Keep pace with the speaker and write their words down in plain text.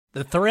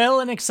The thrill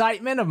and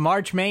excitement of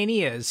March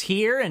Mania is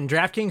here, and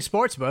DraftKings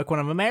Sportsbook, one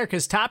of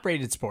America's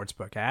top-rated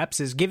sportsbook apps,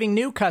 is giving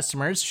new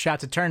customers a shot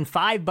to turn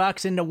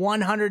 $5 into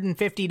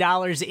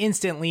 $150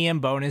 instantly in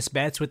bonus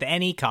bets with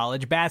any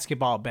college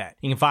basketball bet.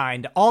 You can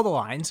find all the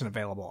lines and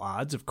available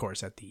odds, of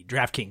course, at the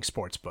DraftKings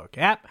Sportsbook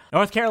app.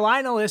 North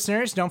Carolina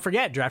listeners, don't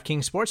forget,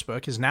 DraftKings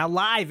Sportsbook is now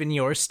live in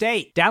your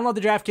state. Download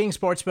the DraftKings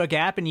Sportsbook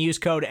app and use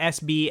code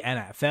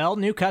SBNFL.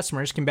 New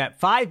customers can bet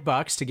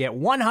 $5 to get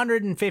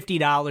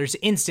 $150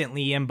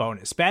 instantly in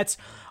bonus bets,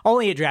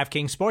 only at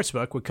DraftKings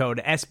Sportsbook with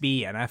code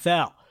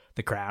SBNFL.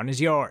 The crown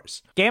is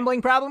yours.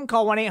 Gambling problem?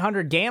 Call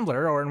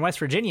 1-800-GAMBLER, or in West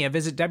Virginia,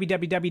 visit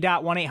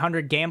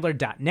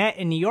www.1800gambler.net.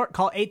 In New York,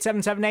 call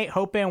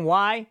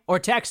 877-8-HOPE-NY or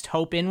text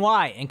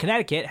HOPE-NY. In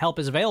Connecticut, help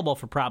is available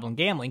for problem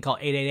gambling. Call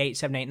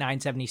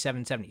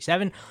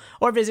 888-789-7777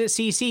 or visit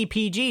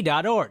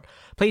ccpg.org.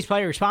 Please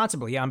play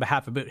responsibly on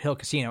behalf of Boot Hill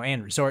Casino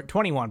and Resort.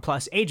 21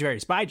 plus, age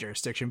varies by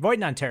jurisdiction. Void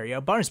in Ontario.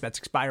 Bonus bets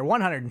expire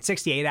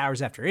 168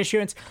 hours after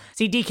issuance.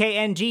 See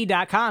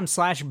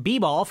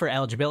dkng.com/bball for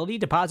eligibility,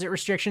 deposit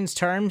restrictions,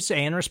 terms,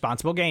 and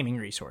responsible gaming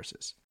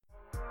resources.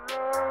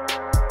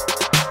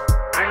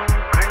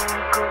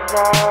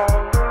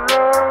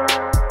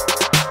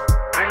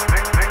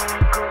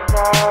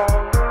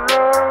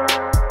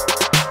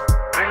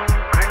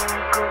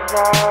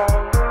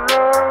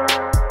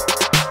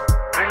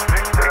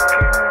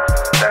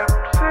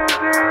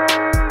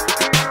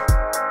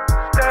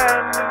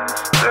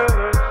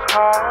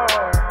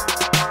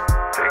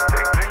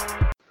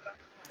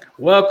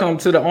 Welcome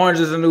to the Orange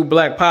is the New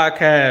Black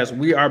podcast.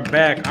 We are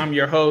back. I'm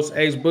your host,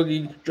 Ace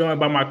Boogie, joined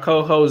by my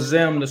co-host,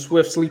 Zim, the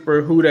Swift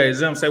Sleeper. Houday.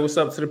 Zim, say what's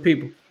up to the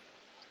people.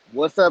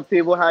 What's up,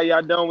 people? How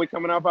y'all doing? We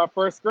coming off our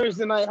first scrimmage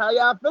tonight. How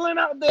y'all feeling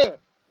out there?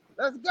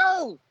 Let's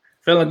go.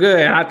 Feeling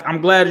good.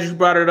 I'm glad you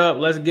brought it up.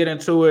 Let's get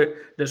into it.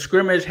 The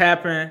scrimmage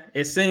happened.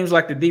 It seems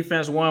like the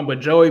defense won, but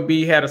Joey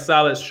B had a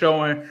solid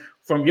showing.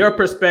 From your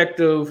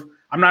perspective,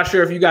 I'm not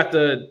sure if you got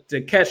to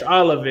catch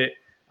all of it,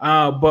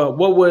 but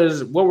what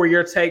were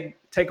your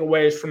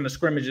takeaways from the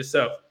scrimmage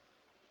itself?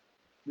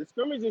 The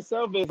scrimmage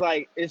itself is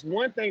it's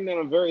one thing that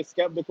I'm very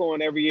skeptical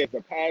on every year.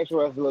 The pass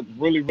rush looks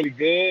really, really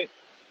good,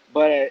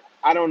 but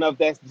I don't know if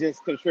that's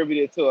just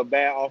contributed to a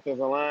bad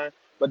offensive line.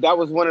 But that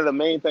was one of the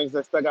main things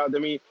that stuck out to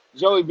me.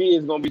 Joey B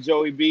is going to be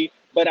Joey B.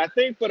 But I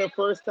think for the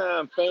first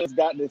time, fans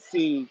got to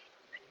see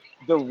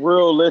the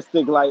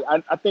realistic,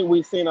 I think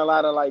we've seen a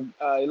lot of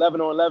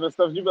 11-on-11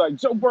 stuff. You'd be like,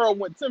 Joe Burrow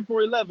went 10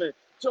 for 11.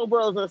 Joe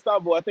Burrow's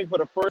unstoppable. I think for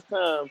the first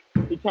time,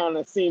 he kind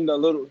of seemed a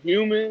little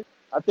human.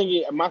 I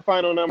think my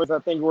final numbers, I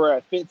think we're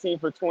at 15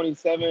 for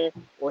 27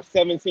 or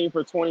 17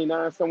 for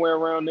 29, somewhere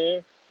around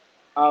there.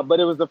 But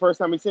it was the first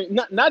time he seen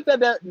not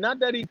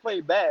that he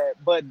played bad,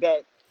 but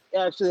that he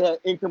actually had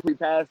incomplete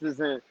passes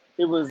and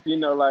it was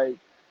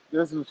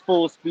this was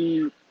full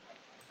speed.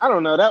 I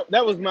don't know.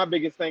 That was my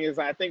biggest thing is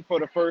I think for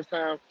the first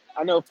time,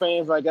 I know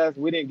fans like us,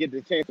 we didn't get the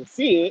chance to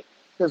see it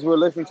because we're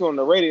listening to it on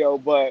the radio,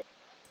 but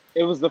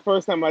it was the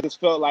first time I just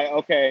felt like,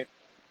 okay,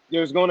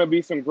 there's going to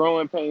be some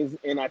growing pains,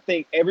 and I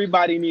think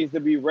everybody needs to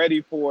be ready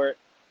for it.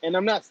 And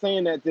I'm not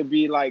saying that to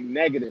be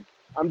negative.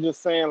 I'm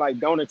just saying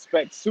don't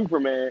expect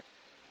Superman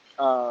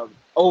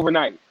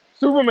overnight.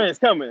 Superman's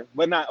coming,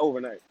 but not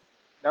overnight.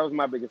 That was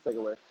my biggest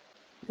takeaway.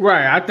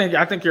 Right. I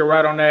think you're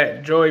right on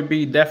that. Joey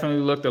B definitely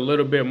looked a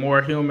little bit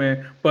more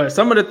human, but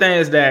some of the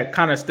things that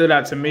kind of stood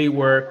out to me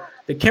were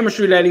the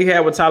chemistry that he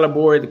had with Tyler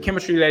Boyd, the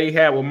chemistry that he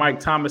had with Mike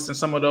Thomas and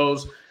some of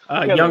those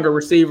younger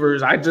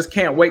receivers. I just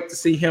can't wait to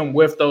see him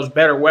with those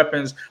better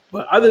weapons.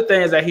 But other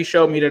things that he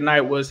showed me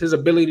tonight was his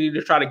ability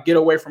to try to get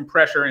away from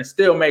pressure and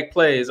still make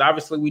plays.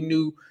 Obviously, we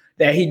knew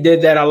that he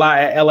did that a lot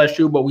at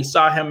LSU, but we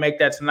saw him make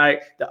that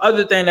tonight. The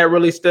other thing that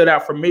really stood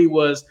out for me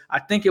was I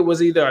think it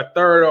was either a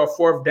third or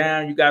fourth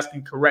down. You guys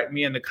can correct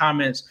me in the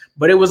comments,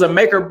 but it was a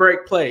make or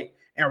break play.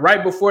 And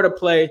right before the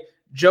play,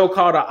 Joe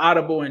called an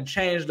audible and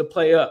changed the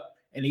play up.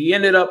 And he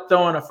ended up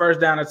throwing a first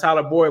down to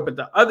Tyler Boyd. But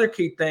the other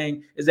key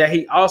thing is that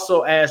he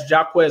also asked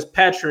Jaquez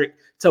Patrick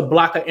to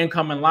block an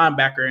incoming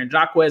linebacker. And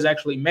Jaquez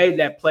actually made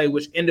that play,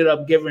 which ended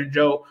up giving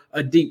Joe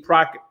a deep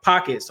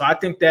pocket. So I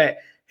think that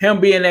him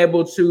being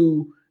able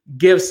to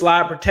give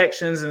slide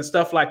protections and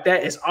stuff like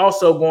that is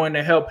also going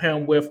to help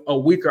him with a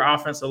weaker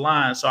offensive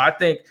line. So I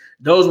think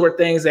those were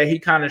things that he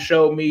kind of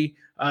showed me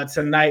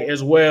tonight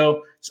as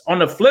well. On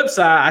the flip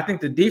side, I think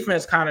the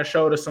defense kind of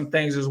showed us some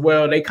things as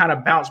well. They kind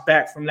of bounced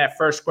back from that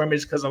first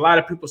scrimmage because a lot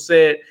of people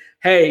said,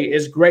 hey,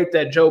 it's great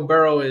that Joe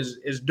Burrow is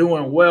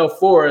doing well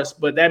for us,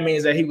 but that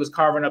means that he was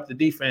carving up the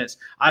defense.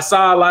 I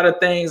saw a lot of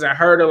things. I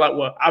heard a lot.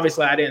 Well,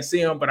 obviously I didn't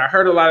see them, but I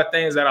heard a lot of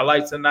things that I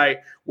liked tonight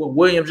with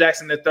William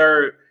Jackson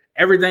III.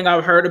 Everything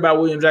I've heard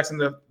about William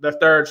Jackson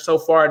III so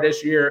far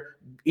this year,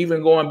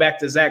 even going back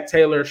to Zach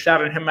Taylor,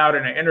 shouting him out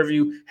in an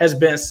interview, has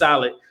been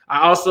solid.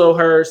 I also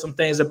heard some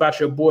things about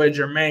your boy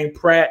Jermaine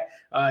Pratt.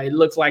 It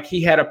looks like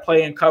he had a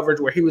play in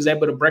coverage where he was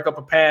able to break up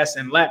a pass,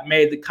 and Lapp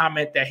made the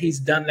comment that he's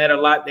done that a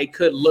lot. They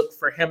could look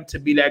for him to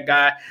be that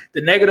guy.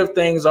 The negative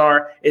things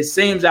are it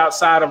seems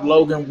outside of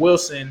Logan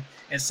Wilson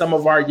and some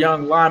of our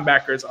young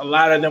linebackers, a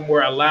lot of them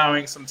were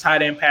allowing some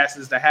tight end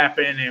passes to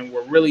happen and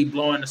were really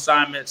blowing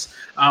assignments.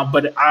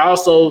 But I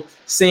also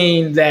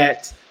seen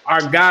that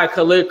our guy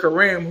Khalid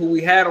Kareem, who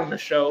we had on the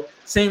show,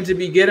 seemed to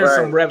be getting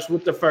some reps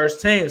with the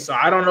first team. So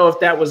I don't know if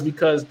that was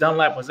because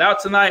Dunlap was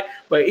out tonight,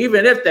 but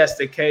even if that's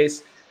the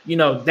case,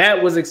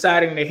 that was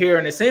exciting to hear.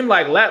 And it seemed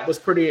like Lap was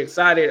pretty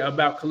excited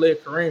about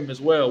Khalid Kareem as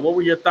well. What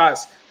were your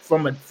thoughts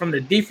from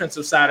the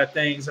defensive side of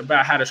things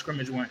about how the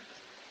scrimmage went?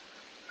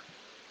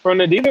 From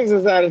the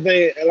defensive side of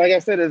things, like I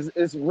said,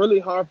 it's really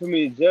hard for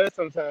me to judge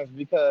sometimes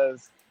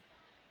because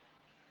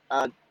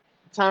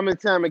time and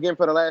time again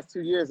for the last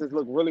 2 years, it's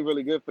looked really,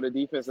 really good for the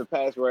defensive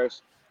pass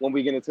rush when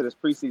we get into this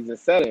preseason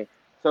setting.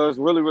 So it's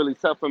really, really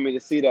tough for me to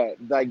see that.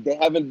 Like they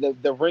having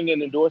the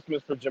ringing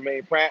endorsements for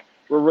Jermaine Pratt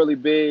were really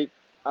big.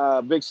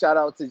 Big shout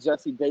out to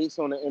Jesse Bates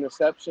on the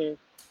interception.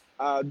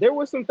 There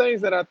were some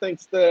things that I think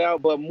stood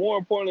out, but more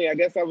importantly, I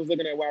guess I was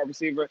looking at wide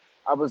receiver.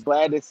 I was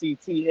glad to see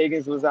T.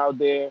 Higgins was out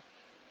there.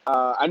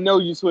 I know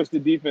you switched to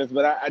defense,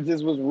 but I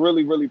just was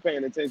really, really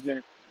paying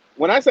attention.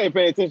 When I say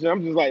paying attention,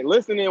 I'm just like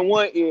listening in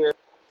one ear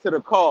to the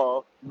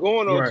call,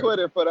 going on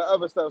Twitter for the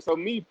other stuff. So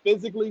me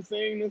physically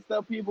seeing this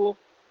stuff, people,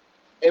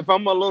 if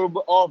I'm a little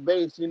bit off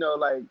base,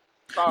 sorry.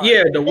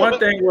 Yeah, the one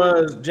thing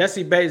was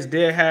Jesse Bates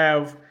did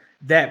have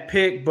that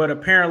pick, but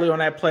apparently on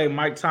that play,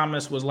 Mike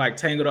Thomas was like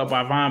tangled up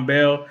by Von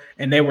Bell,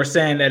 and they were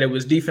saying that it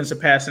was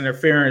defensive pass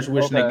interference,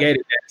 which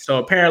negated that. So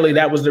apparently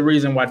that was the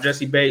reason why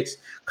Jesse Bates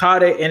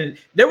caught it. And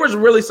there was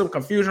really some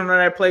confusion on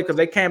that play because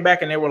they came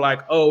back and they were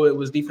like, oh, it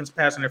was defensive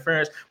pass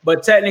interference.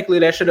 But technically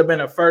that should have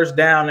been a first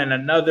down and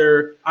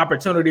another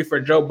opportunity for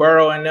Joe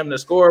Burrow and them to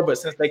score. But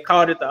since they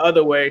called it the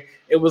other way,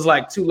 it was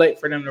like too late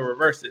for them to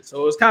reverse it.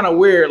 So it was kind of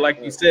weird,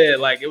 like you said.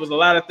 Like it was a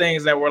lot of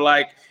things that were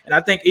like, and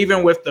I think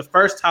even with the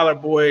first Tyler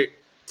Boyd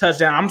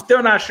touchdown, I'm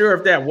still not sure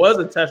if that was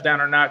a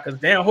touchdown or not because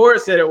Dan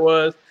Hort said it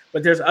was,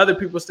 but there's other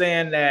people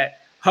saying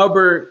that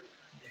Hubbard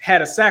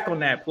had a sack on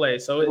that play.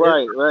 So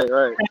right.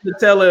 To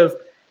tell if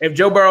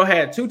Joe Burrow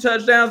had 2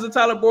 touchdowns to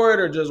Tyler Boyd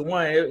or just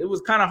one, it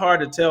was kind of hard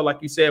to tell.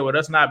 Like you said, with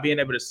us not being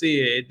able to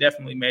see it, it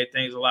definitely made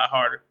things a lot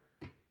harder.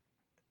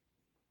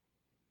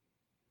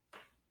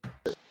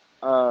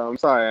 I'm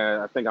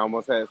sorry, I think I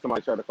almost had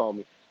somebody try to call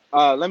me.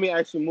 Let me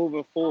ask you,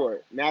 moving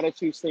forward, now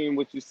that you've seen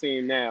what you've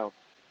seen now,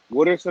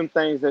 what are some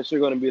things that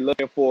you're going to be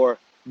looking for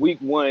week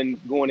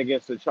 1 going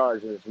against the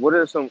Chargers? What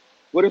are some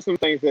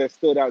things that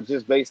stood out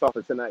just based off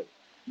of tonight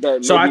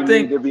that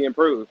need to be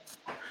improved?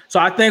 So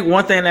I think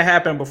one thing that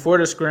happened before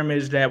the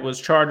scrimmage that was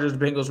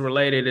Chargers-Bengals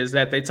related is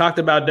that they talked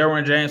about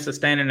Derwin James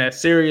sustaining a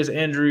serious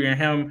injury and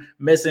him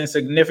missing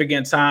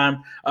significant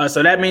time.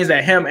 So that means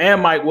that him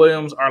and Mike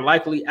Williams are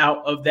likely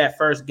out of that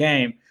first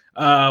game.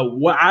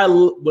 What I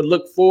would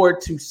look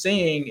forward to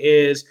seeing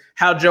is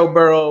how Joe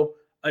Burrow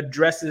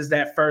addresses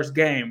that first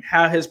game,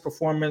 how his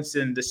performance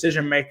and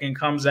decision-making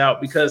comes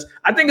out, because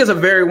I think it's a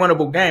very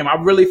winnable game. I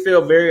really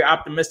feel very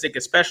optimistic,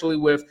 especially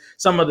with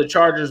some of the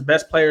Chargers'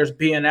 best players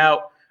being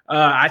out.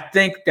 I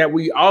think that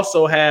we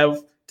also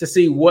have to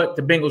see what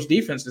the Bengals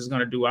defense is going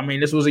to do. I mean,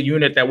 this was a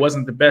unit that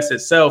wasn't the best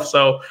itself.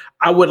 So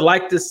I would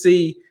like to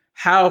see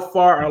how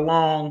far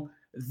along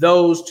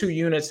those 2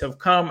 units have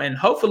come. And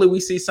hopefully we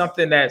see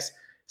something that's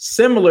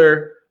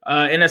similar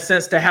in a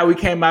sense to how we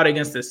came out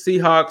against the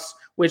Seahawks,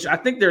 which I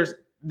think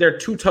they're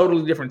 2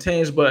 totally different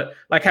teams, but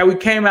like how we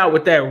came out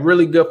with that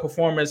really good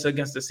performance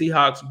against the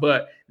Seahawks,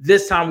 but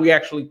this time we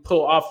actually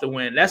pull off the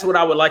win. That's what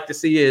I would like to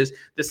see is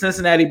the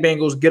Cincinnati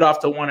Bengals get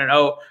off to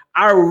 1-0.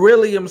 I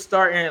really am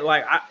starting,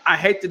 like, I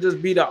hate to just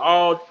be the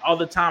all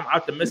the time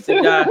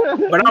optimistic guy,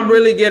 but I'm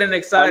really getting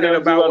excited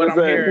about what I'm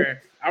hearing.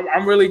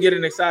 I'm really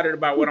getting excited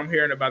about what I'm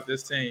hearing about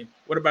this team.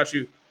 What about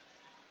you?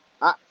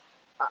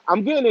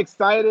 I'm getting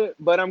excited,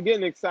 but I'm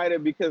getting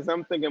excited because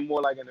I'm thinking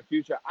more like in the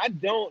future. I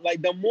don't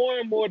like the more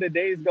and more the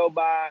days go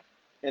by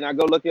and I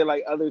go look at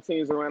like other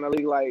teams around the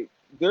league, like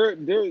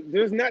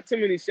there's not too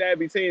many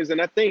shabby teams. And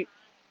I think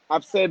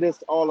I've said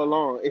this all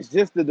along. It's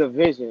just the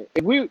division.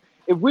 If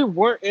we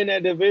weren't in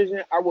that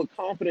division, I would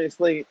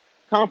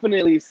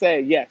confidently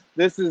say, yes,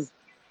 this is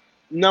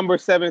number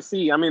 7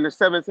 seed. I mean, there's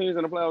 7 teams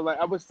in the playoffs. Like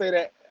I would say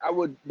that I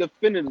would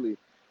definitively.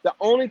 The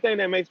only thing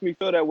that makes me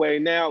feel that way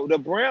now, the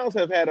Browns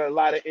have had a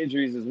lot of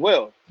injuries as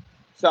well.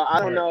 So I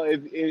don't know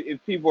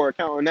if people are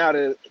counting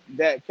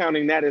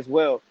that as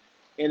well.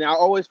 And I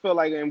always feel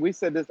like, and we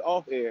said this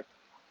off air,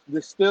 the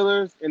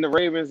Steelers and the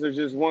Ravens are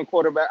just one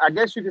quarterback. I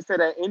guess you could say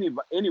that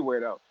anywhere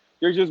though.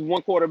 You're just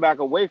one quarterback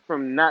away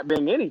from not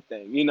being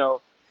anything,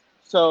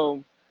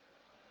 So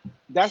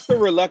that's the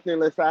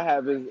reluctant list I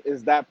have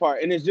is that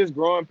part. And it's just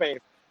growing pains.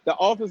 The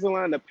offensive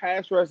line, the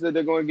pass rush that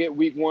they're going to get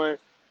week 1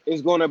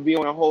 is going to be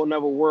on a whole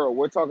nother world.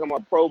 We're talking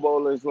about Pro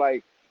Bowlers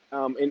like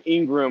in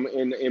Ingram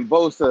and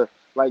Bosa.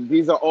 Like,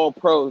 these are all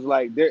pros.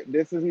 Like,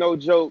 this is no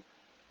joke.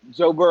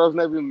 Joe Burrow's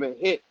never even been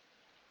hit.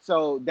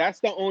 So that's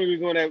the only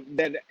reason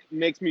that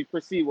makes me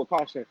proceed with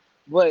caution.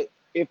 But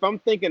if I'm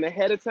thinking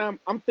ahead of time,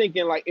 I'm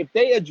thinking, like, if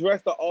they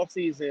address the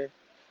offseason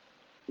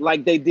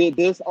like they did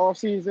this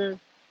offseason,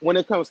 when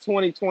it comes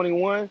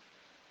 2021,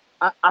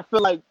 I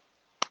feel like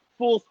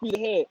full speed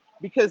ahead.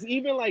 because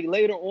even like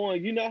later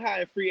on, you know how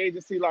in free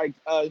agency, like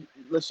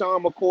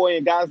LaShawn McCoy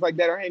and guys like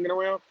that are hanging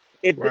around.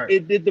 Right.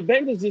 If the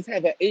Bengals just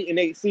have an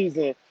 8-8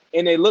 season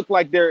and they look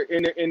like they're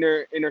in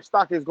their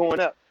stock is going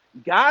up,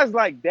 guys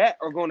like that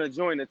are going to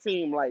join the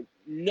team like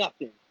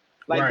nothing.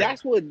 Like Right.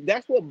 that's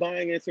what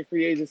buying into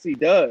free agency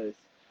does.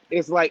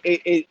 It's like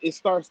it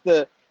starts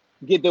to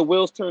get the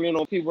wheels turning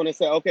on people and they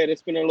say, okay, they're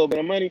spending a little bit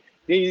of money.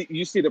 Then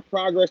you see the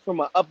progress from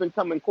an up and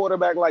coming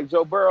quarterback like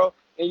Joe Burrow,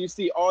 and you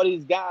see all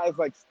these guys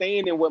like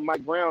standing with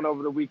Mike Brown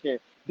over the weekend.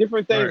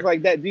 Different things Right.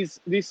 like that. These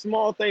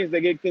small things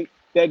that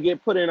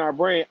get put in our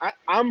brain.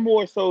 I'm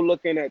more so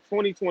looking at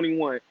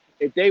 2021.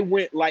 If they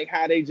went like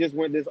how they just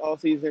went this all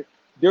season,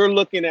 they're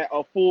looking at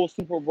a full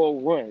Super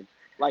Bowl run.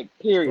 Like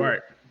period.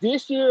 Right.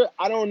 This year,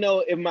 I don't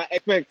know if my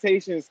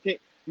expectations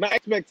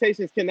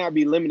cannot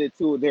be limited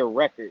to their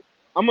record.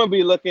 I'm gonna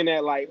be looking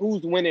at like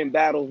who's winning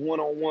battles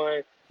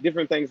one-on-one,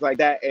 different things like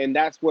that, and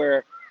that's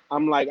where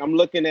I'm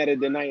looking at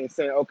it tonight and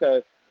saying,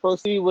 okay,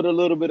 proceed with a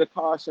little bit of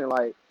caution.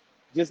 Like,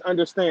 just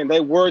understand they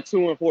were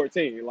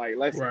 2-14. Like,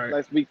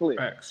 let's be clear.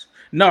 Facts.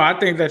 No, I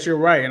think that you're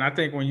right, and I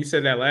think when you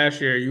said that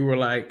last year, you were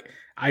like,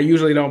 I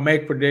usually don't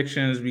make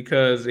predictions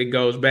because it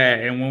goes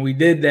bad, and when we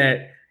did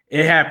that,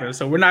 it happened.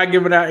 So we're not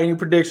giving out any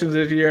predictions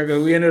this year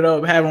because we ended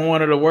up having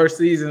one of the worst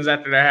seasons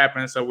after that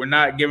happened. So we're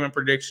not giving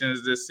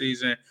predictions this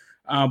season.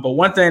 But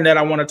one thing that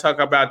I want to talk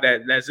about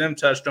that Zim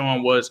touched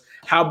on was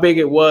how big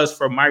it was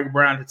for Mike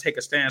Brown to take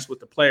a stance with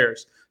the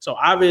players. So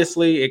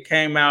obviously it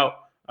came out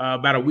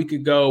about a week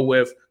ago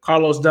with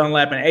Carlos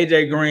Dunlap and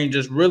AJ Green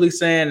just really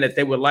saying that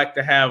they would like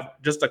to have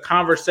just a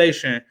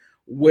conversation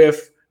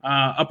with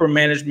upper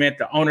management,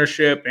 the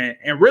ownership,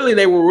 and really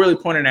they were really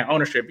pointing at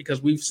ownership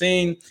because we've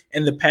seen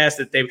in the past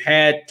that they've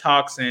had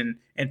talks and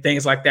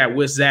things like that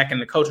with Zach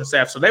and the coaching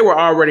staff. So they were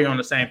already on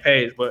the same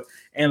page. But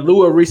in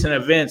lieu of recent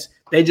events,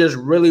 they just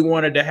really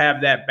wanted to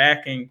have that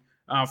backing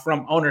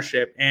from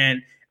ownership.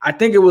 And I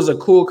think it was a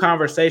cool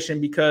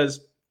conversation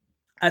because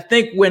I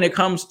think when it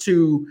comes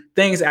to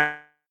things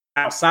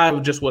outside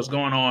of just what's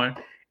going on,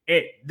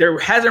 there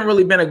hasn't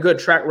really been a good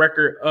track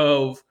record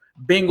of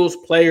Bengals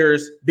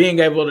players being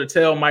able to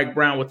tell Mike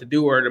Brown what to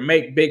do or to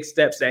make big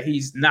steps that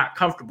he's not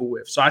comfortable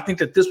with. So I think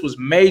that this was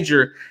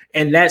major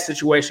in that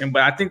situation.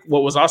 But I think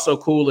what was also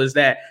cool is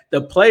that the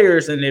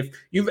players, and if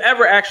you've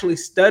ever actually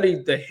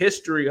studied the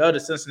history of the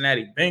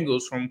Cincinnati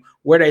Bengals from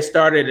where they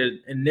started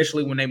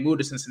initially when they moved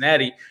to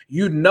Cincinnati,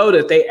 you know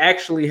that they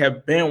actually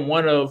have been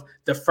one of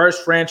the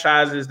first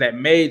franchises that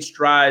made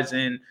strides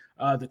in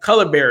the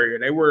color barrier.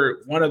 They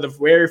were one of the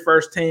very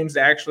first teams to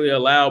actually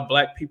allow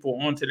Black people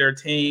onto their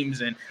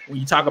teams. And when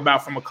you talk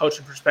about from a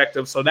coaching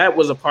perspective, so that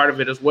was a part of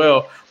it as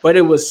well. But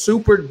it was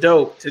super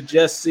dope to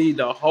just see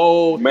the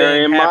whole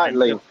thing happen.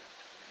 Motley.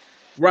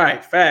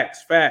 Right.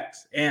 Facts.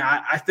 And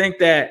I think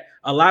that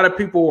a lot of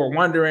people were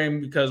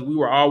wondering because we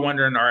were all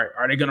wondering,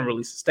 are they going to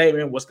release a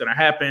statement? What's going to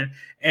happen?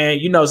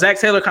 And, Zach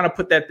Taylor kind of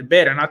put that to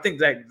bed. And I think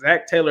that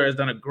Zach Taylor has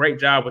done a great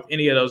job with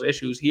any of those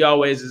issues. He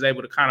always is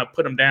able to kind of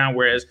put them down,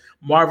 whereas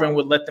Marvin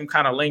would let them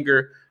kind of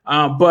linger.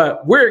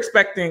 But we're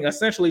expecting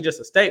essentially just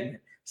a statement.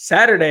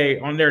 Saturday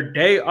on their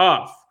day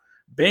off,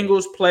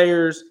 Bengals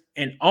players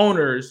and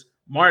owners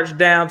marched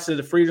down to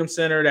the Freedom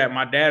Center that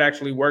my dad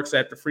actually works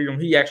at. The Freedom.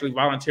 He actually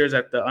volunteers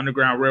at the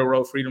Underground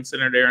Railroad Freedom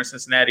Center there in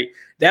Cincinnati.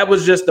 That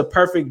was just the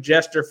perfect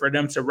gesture for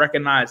them to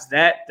recognize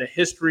that, the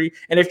history.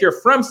 And if you're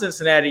from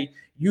Cincinnati,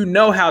 you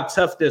know how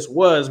tough this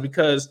was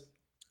because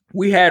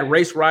we had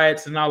race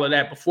riots and all of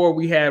that before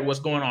we had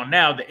what's going on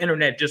now. The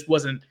internet just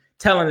wasn't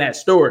telling that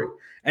story.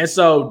 And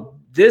so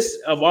this,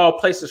 of all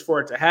places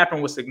for it to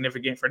happen, was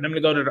significant. For them to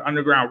go to the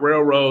Underground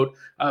Railroad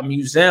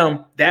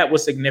Museum, that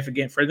was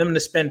significant. For them to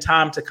spend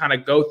time to kind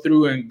of go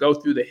through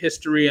the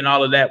history and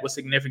all of that was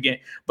significant.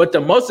 But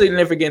the most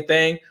significant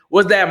thing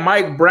was that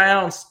Mike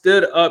Brown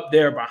stood up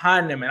there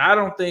behind them. And I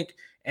don't think,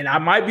 and I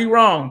might be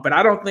wrong, but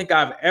I don't think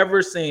I've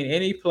ever seen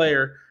any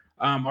player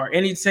or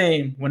any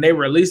team when they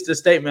released a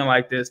statement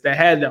like this that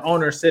had the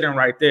owner sitting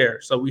right there.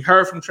 So we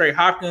heard from Trey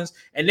Hopkins,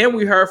 and then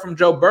we heard from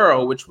Joe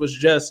Burrow, which was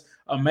just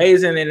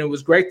amazing. And it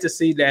was great to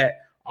see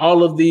that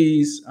all of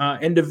these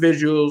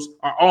individuals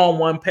are all on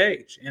one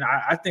page. And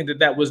I think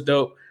that was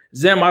dope.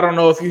 Zim, I don't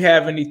know if you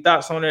have any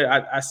thoughts on it.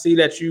 I see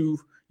that you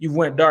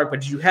went dark,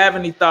 but do you have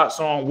any thoughts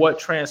on what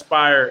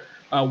transpired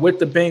with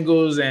the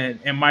Bengals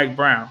and Mike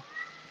Brown?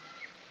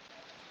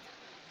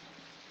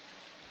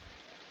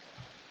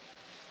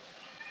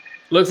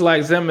 Looks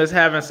like Zim is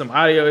having some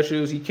audio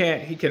issues. He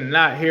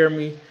cannot hear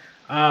me.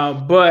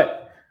 But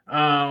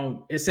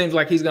it seems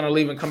like he's going to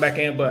leave and come back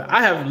in. But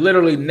I have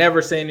literally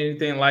never seen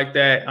anything like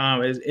that.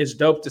 It's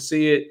dope to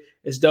see it.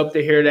 It's dope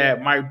to hear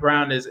that Mike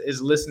Brown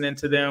is listening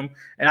to them.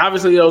 And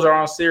obviously those are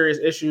all serious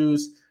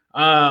issues.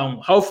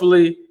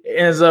 Hopefully it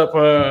ends up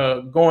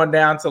going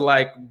down to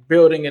like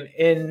building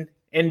an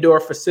indoor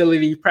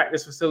facility,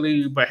 practice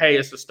facility. But hey,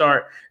 it's a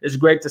start. It's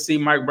great to see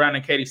Mike Brown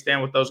and Katie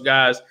stand with those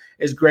guys.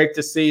 It's great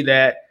to see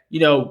that,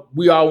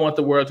 we all want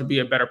the world to be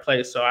a better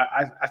place. So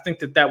I think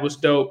that was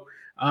dope.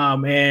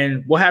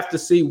 And we'll have to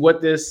see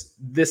what this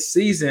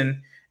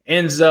season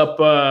ends up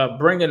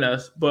bringing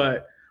us.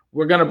 But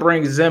We're going to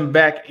bring Zim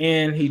back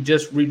in. He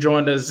just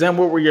rejoined us. Zim,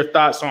 what were your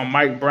thoughts on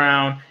Mike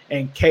Brown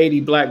and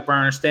Katie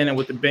Blackburn standing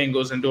with the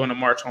Bengals and doing a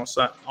march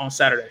on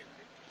Saturday?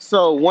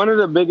 So one of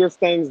the biggest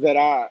things that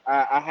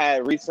I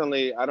had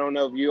recently, I don't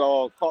know if you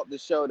all caught the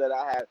show that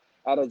I had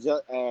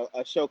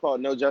a show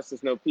called No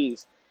Justice, No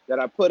Peace that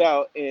I put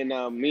out in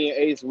me and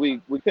Ace week.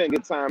 We couldn't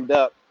get timed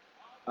up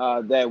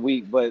that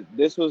week, but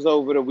this was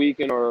over the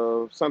weekend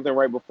or something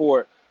right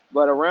before.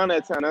 But around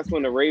that time, that's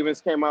when the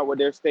Ravens came out with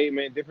their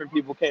statement. Different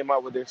people came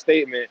out with their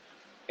statement,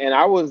 and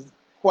I was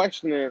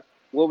questioning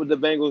what would the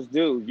Bengals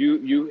do.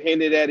 You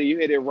hinted at it. You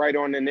hit it right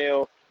on the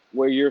nail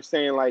where you're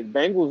saying like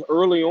Bengals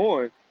early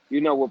on.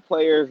 With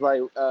players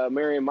like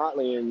Marion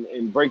Motley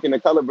and breaking the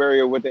color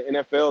barrier with the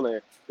NFL.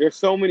 And there's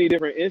so many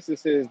different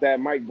instances that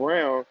Mike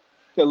Brown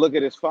could look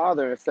at his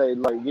father and say,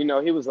 like,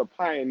 he was a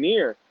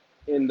pioneer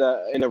in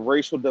the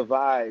racial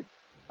divide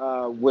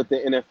with the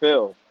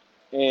NFL.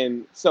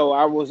 And so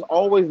I was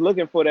always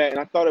looking for that, and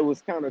I thought it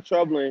was kind of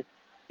troubling.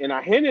 And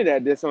I hinted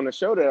at this on the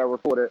show that I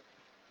recorded,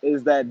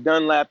 is that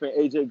Dunlap and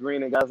AJ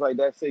Green and guys like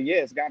that said, yeah,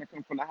 it's got to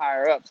come from the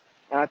higher ups.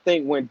 And I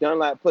think when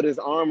Dunlap put his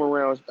arm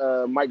around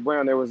Mike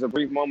Brown, there was a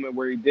brief moment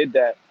where he did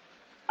that.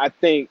 I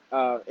think,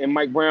 and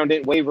Mike Brown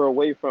didn't waver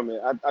away from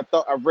it.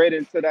 I read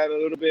into that a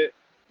little bit,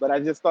 but I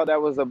just thought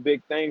that was a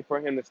big thing for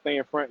him to stay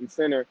in front and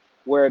center,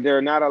 where there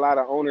are not a lot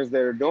of owners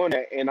that are doing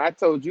that. And I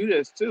told you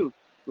this too,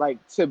 like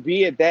to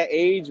be at that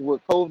age with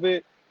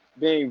COVID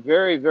being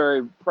very,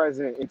 very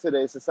present in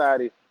today's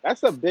society,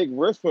 that's a big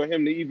risk for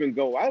him to even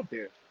go out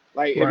there.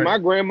 Like if my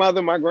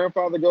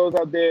grandfather goes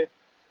out there,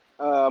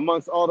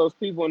 amongst all those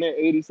people and they're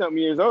 80-something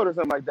years old or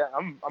something like that,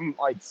 I'm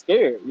like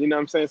scared. You know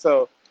what I'm saying?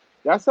 So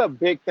that's a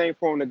big thing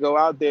for him to go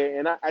out there.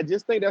 And I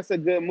just think that's a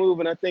good move.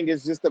 And I think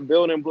it's just the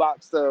building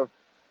blocks of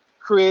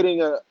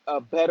creating a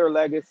better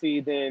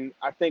legacy than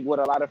I think what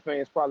a lot of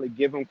fans probably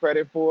give him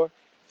credit for.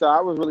 So I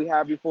was really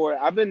happy for it.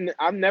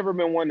 I've never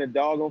been one to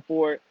dog him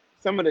for it.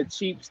 Some of the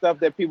cheap stuff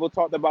that people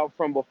talked about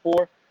from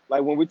before,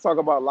 like when we talk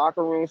about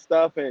locker room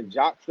stuff and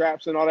jock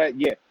straps and all that,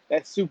 yeah,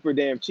 that's super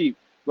damn cheap.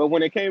 But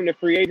when it came to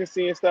free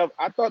agency and stuff,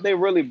 I thought they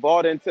really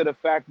bought into the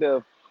fact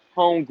of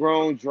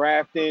homegrown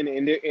drafting,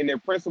 and their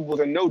principles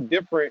are no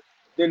different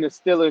than the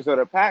Steelers or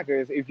the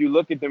Packers if you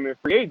look at them in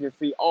free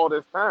agency all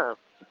this time.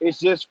 It's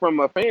just from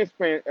a fan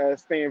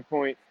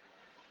standpoint,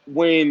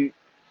 when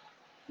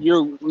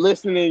you're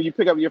listening, you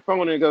pick up your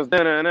phone and it goes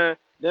da-na-na,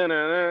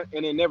 da-na-na,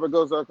 and it never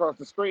goes across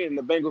the screen and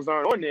the Bengals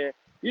aren't on there.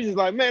 You're just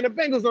like, man, the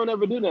Bengals don't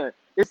ever do that.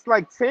 It's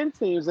like 10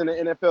 teams in the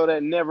NFL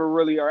that never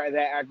really are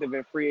that active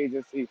in free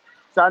agency.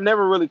 So I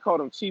never really called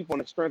them cheap on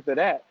the strength of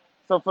that.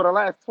 So for the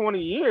last 20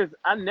 years,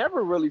 I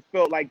never really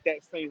felt like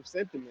that same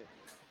sentiment.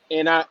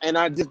 And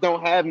I just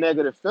don't have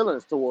negative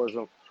feelings towards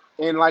them.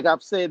 And like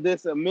I've said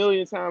this a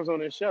million times on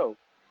this show,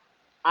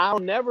 I'll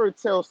never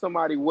tell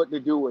somebody what to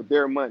do with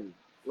their money.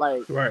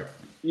 Like, right.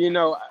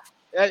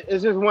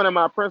 It's just one of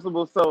my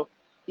principles. So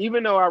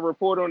even though I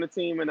report on the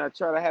team and I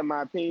try to have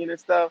my opinion and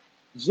stuff,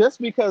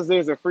 just because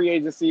there's a free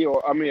agency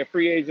a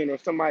free agent or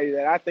somebody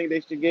that I think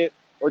they should get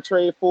or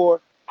trade for,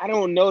 I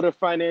don't know the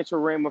financial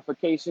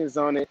ramifications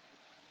on it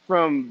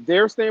from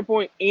their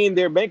standpoint and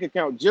their bank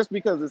account. Just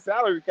because the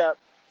salary cap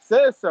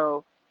says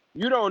so,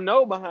 you don't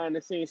know behind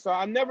the scenes. So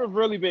I've never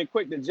really been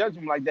quick to judge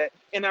them like that.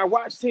 And I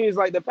watch teams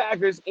like the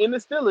Packers and the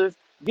Steelers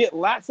get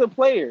lots of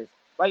players.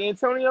 Like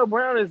Antonio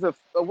Brown is a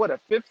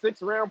fifth,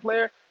 sixth round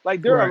player.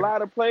 Like there are a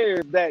lot of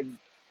players that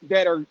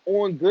are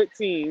on good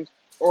teams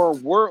or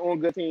were on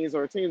good teams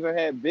or teams that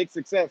had big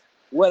success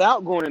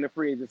without going into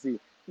free agency.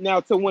 Now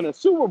to win a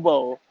Super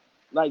Bowl,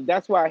 like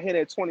that's why I hit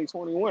at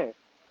 2021.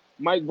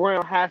 Mike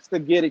Brown has to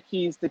get the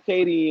keys to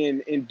Katie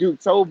and Duke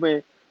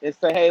Tobin and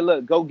say, hey,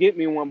 look, go get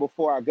me one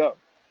before I go.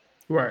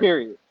 Right.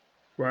 Period.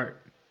 Right.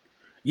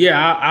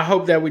 Yeah, I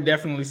hope that we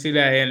definitely see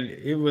that. And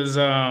it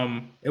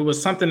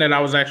was something that I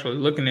was actually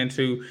looking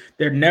into.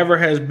 There never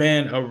has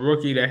been a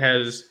rookie that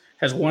has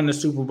won the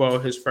Super Bowl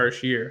his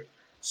first year.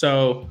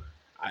 So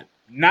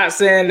not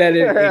saying that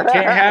it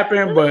can't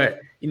happen,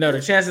 but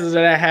the chances of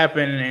that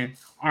happening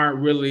aren't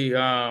really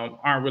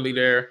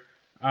there.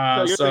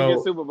 So you're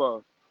thinking Super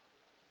Bowl?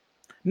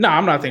 No,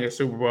 I'm not thinking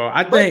Super Bowl.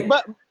 I think,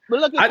 but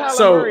look at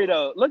Kyler Murray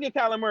though. Look at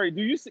Kyler Murray.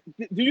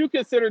 Do you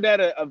consider that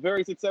a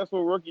very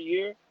successful rookie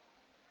year?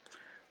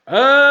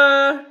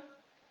 I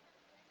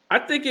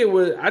think it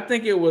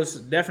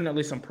was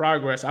definitely some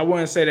progress. I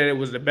wouldn't say that it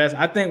was the best.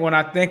 I think when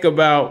I think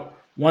about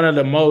one of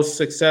the most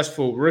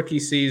successful rookie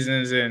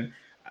seasons, and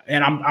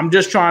I'm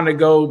just trying to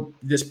go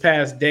this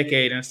past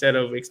decade instead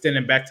of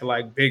extending back to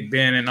like Big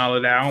Ben and all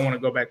of that. I don't want to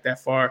go back that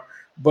far,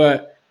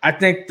 but I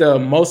think the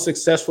most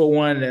successful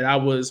one that I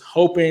was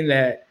hoping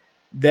that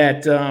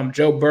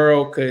Joe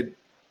Burrow could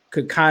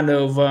kind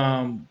of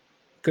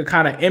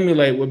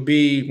emulate would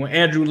be when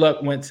Andrew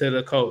Luck went to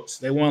the Colts.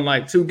 They won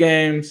like 2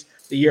 games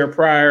the year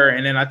prior,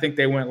 and then I think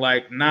they went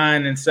like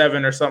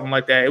 9-7 or something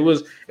like that. It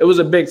was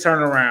a big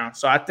turnaround.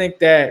 So I think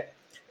that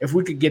if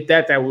we could get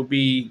that would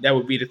be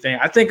the thing.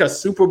 I think a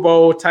Super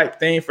Bowl type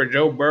thing for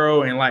Joe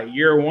Burrow in like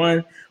year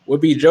one would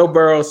be Joe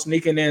Burrow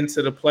sneaking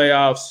into the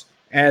playoffs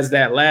as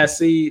that last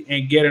seed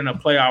and getting a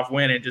playoff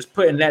win and just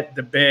putting that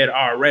to bed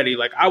already.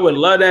 Like, I would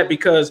love that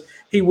because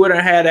he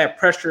wouldn't have that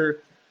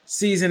pressure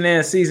season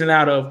in, season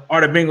out of,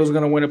 are the Bengals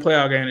going to win a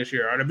playoff game this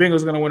year? Are the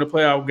Bengals going to win a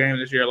playoff game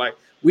this year? Like,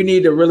 we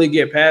need to really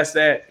get past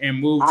that and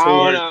move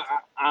towards.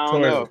 I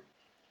don't know.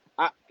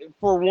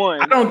 For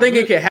one, I don't think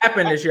it can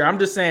happen this year. I'm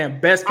just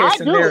saying best case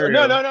scenario.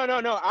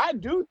 No. I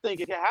do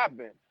think it can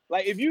happen.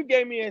 Like, if you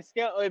gave me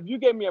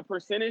a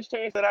percentage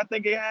chance that I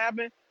think it can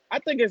happen, I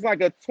think it's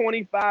like a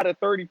 25 to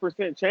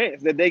 30%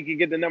 chance that they could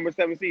get the number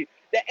 7 seed.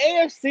 The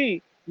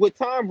AFC with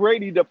Tom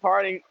Brady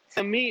departing,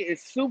 to me,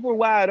 is super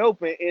wide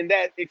open in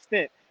that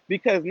extent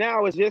because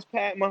now it's just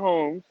Pat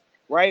Mahomes,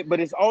 right? But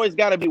it's always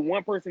got to be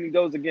one person he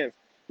goes against.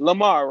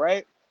 Lamar,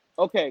 right?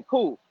 Okay,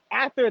 cool.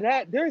 After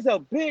that, there's a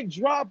big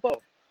drop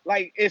off.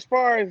 Like, as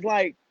far as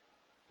like,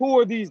 who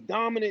are these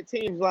dominant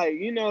teams? Like,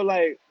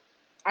 like,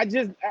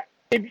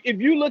 if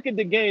you look at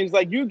the games,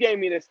 like you gave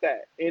me the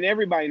stat, and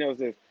everybody knows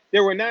this,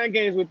 there were 9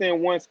 games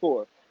within one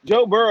score.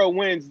 Joe Burrow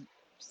wins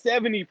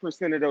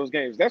 70% of those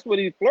games. That's what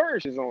he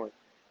flourishes on.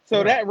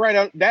 So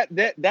right.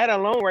 that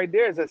alone right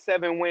there is a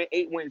 7-win,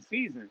 8-win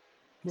season.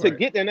 Right. To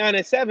get the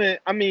 9-7,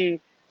 I mean,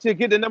 to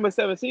get the number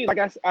 7 seed, like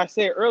I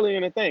said earlier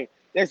in the thing,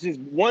 that's just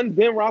one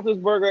Ben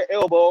Roethlisberger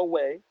elbow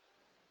away,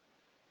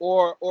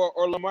 or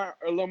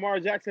Lamar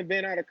Jackson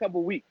being out a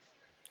couple weeks.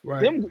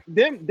 Right.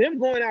 Them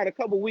going out a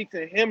couple weeks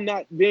and him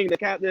not being the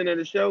captain of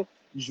the show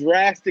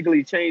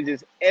drastically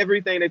changes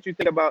everything that you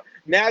think about.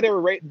 Now the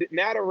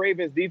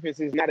Ravens defense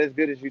is not as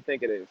good as you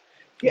think it is.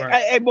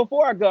 Right. Hey,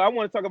 before I go, I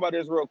want to talk about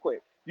this real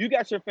quick. You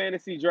got your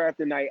fantasy draft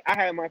tonight. I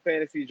had my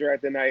fantasy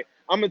draft tonight.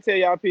 I'm gonna tell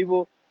y'all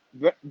people,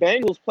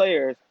 Bengals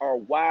players are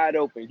wide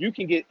open. You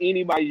can get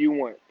anybody you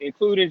want,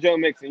 including Joe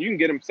Mixon. You can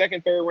get him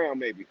second, third round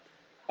maybe,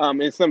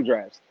 in some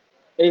drafts.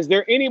 Is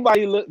there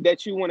anybody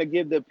that you want to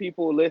give the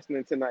people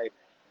listening tonight?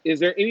 Is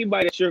there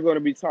anybody that you're going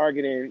to be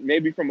targeting,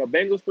 maybe from a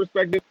Bengals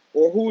perspective,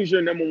 or who is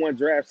your number 1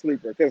 draft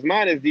sleeper? Because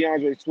mine is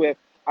DeAndre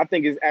Swift. I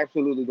think is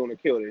absolutely going to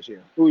kill this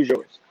year. Who is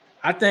yours?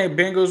 I think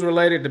Bengals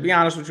related. To be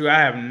honest with you, I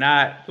have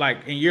not,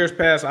 like, in years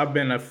past, I've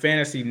been a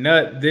fantasy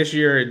nut. This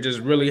year, it just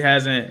really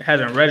hasn't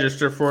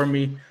registered for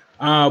me.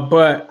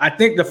 But I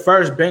think the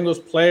first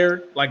Bengals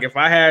player, like if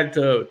I had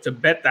to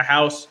bet the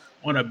house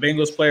on a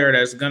Bengals player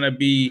that's going to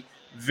be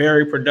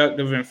very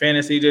productive in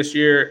fantasy this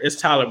year, it's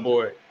Tyler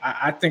Boyd.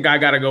 I think I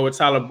got to go with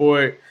Tyler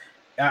Boyd.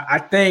 I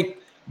think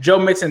Joe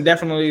Mixon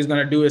definitely is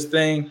going to do his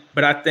thing,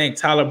 but I think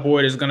Tyler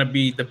Boyd is going to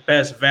be the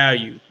best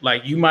value.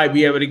 Like, you might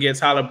be able to get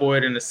Tyler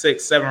Boyd in the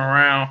 6th, 7th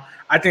round.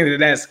 I think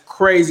that's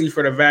crazy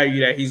for the value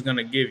that he's going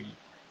to give you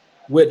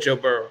with Joe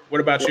Burrow. What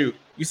about you?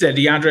 You said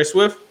DeAndre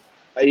Swift?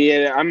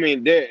 Yeah, I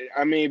mean,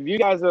 if you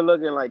guys are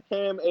looking, like,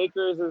 Cam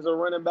Akers is a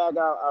running back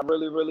I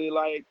really, really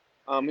like.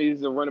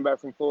 He's a running back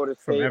from Florida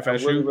State. From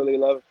FSU. I really, really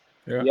love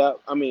him. Yeah.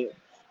 I mean,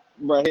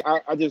 bro,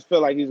 I just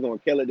feel like he's going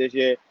to kill it this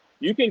year.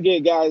 You can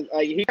get guys,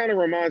 like, he kind of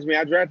reminds me,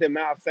 I drafted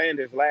Miles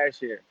Sanders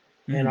last year.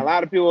 Mm-hmm. And a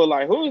lot of people were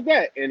like, who is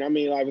that? And I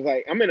mean, I was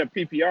like, I'm in a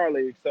PPR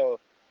league, so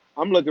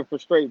I'm looking for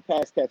straight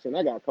pass catching.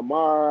 I got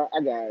Kamara,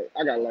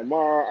 I got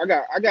Lamar,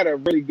 I got a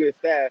really good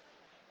staff.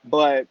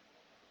 But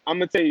I'm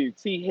going to tell you,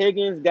 T.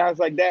 Higgins, guys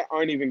like that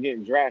aren't even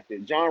getting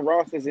drafted. John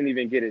Ross isn't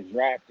even getting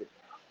drafted.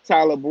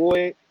 Tyler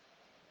Boyd,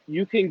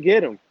 you can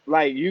get him.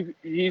 Like,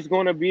 he's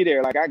going to be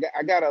there. Like,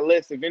 I got a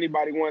list. If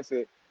anybody wants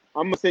it,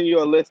 I'm going to send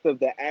you a list of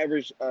the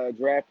average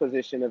draft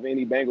position of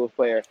any Bengals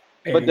player.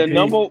 But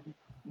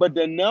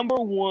the number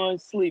 1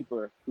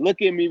 sleeper,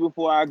 look at me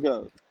before I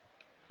go,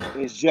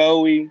 is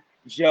Joey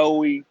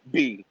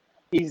B.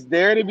 He's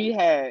there to be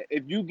had.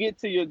 If you get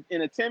to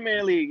in a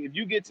 10-man league, if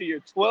you get to your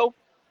 12th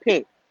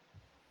pick,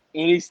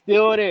 and he's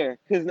still there,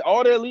 because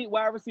all the elite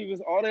wide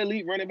receivers, all the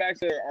elite running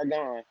backs are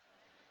gone,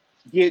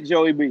 get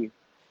Joey B.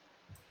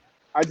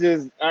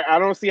 I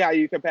don't see how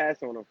you can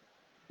pass on him.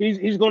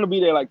 He's going to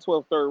be there like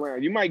 12th, 3rd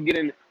round. You might get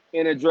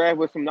in a draft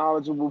with some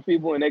knowledgeable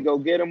people and they go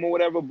get him or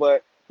whatever,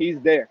 but he's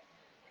there.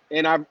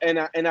 And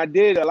I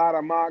did a lot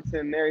of mocks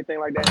and everything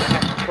like that.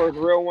 The first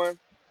real one,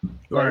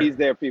 but he's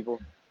there,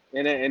 people,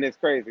 and it's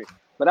crazy.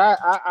 But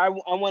I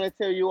want to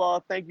tell you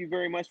all, thank you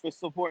very much for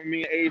supporting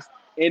me, Ace,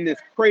 in this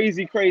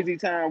crazy, crazy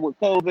time with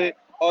COVID.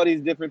 All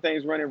these different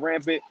things running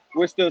rampant.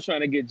 We're still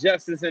trying to get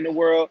justice in the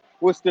world.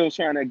 We're still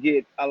trying to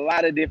get a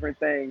lot of different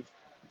things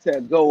to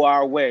go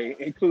our way,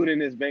 including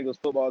this Bengals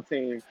football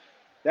team.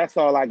 That's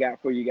all I got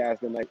for you guys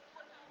tonight.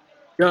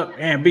 Yep,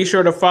 and be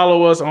sure to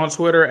follow us on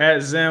Twitter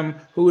at Zim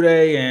Hude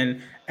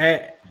and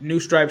at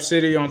New Stripe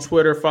City on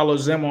Twitter. Follow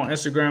Zim on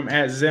Instagram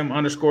at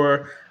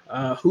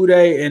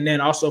Zim_Hude, and then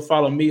also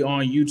follow me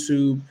on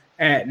YouTube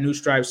at New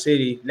Stripe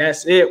City.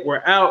 That's it.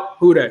 We're out.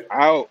 Hude.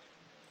 Out.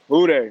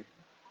 Hude.